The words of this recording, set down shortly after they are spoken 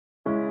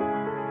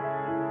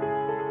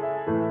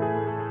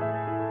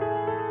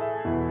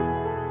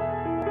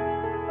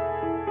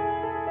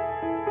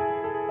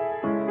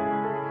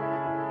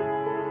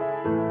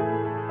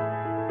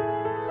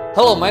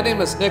Hello, my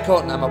name is Nick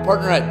Houghton. I'm a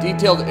partner at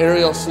Detailed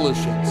Aerial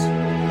Solutions.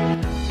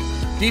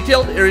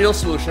 Detailed Aerial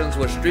Solutions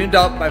was dreamed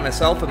up by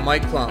myself and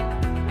Mike Klump.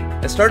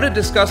 I started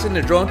discussing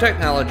the drone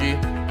technology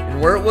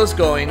and where it was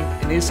going,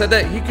 and he said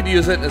that he could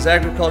use it in his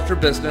agriculture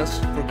business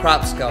for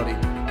crop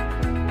scouting.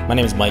 My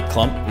name is Mike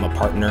Klump. I'm a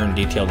partner in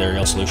Detailed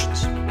Aerial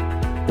Solutions.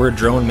 We're a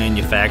drone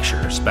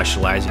manufacturer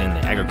specializing in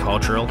the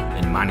agricultural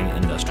and mining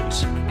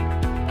industries.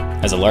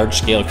 As a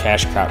large-scale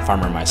cash crop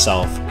farmer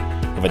myself,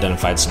 I've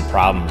identified some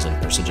problems in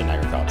precision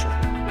agriculture.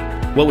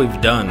 What we've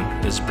done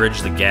is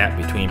bridge the gap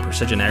between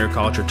precision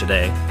agriculture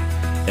today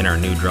and our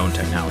new drone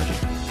technology.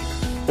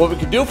 What we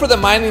can do for the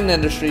mining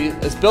industry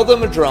is build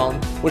them a drone,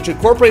 which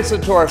incorporates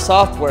into our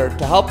software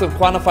to help them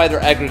quantify their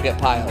aggregate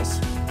piles.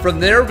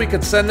 From there, we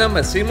can send them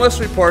a seamless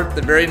report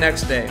the very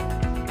next day.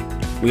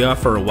 We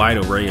offer a wide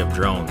array of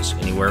drones,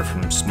 anywhere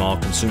from small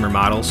consumer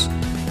models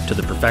to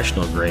the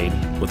professional grade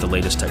with the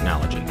latest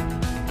technology.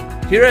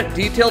 Here at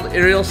Detailed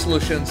Aerial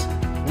Solutions,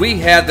 we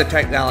have the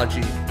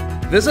technology.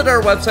 Visit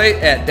our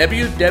website at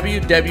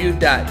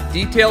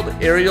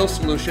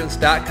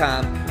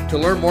www.detailedaerialsolutions.com to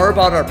learn more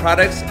about our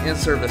products and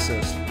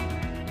services.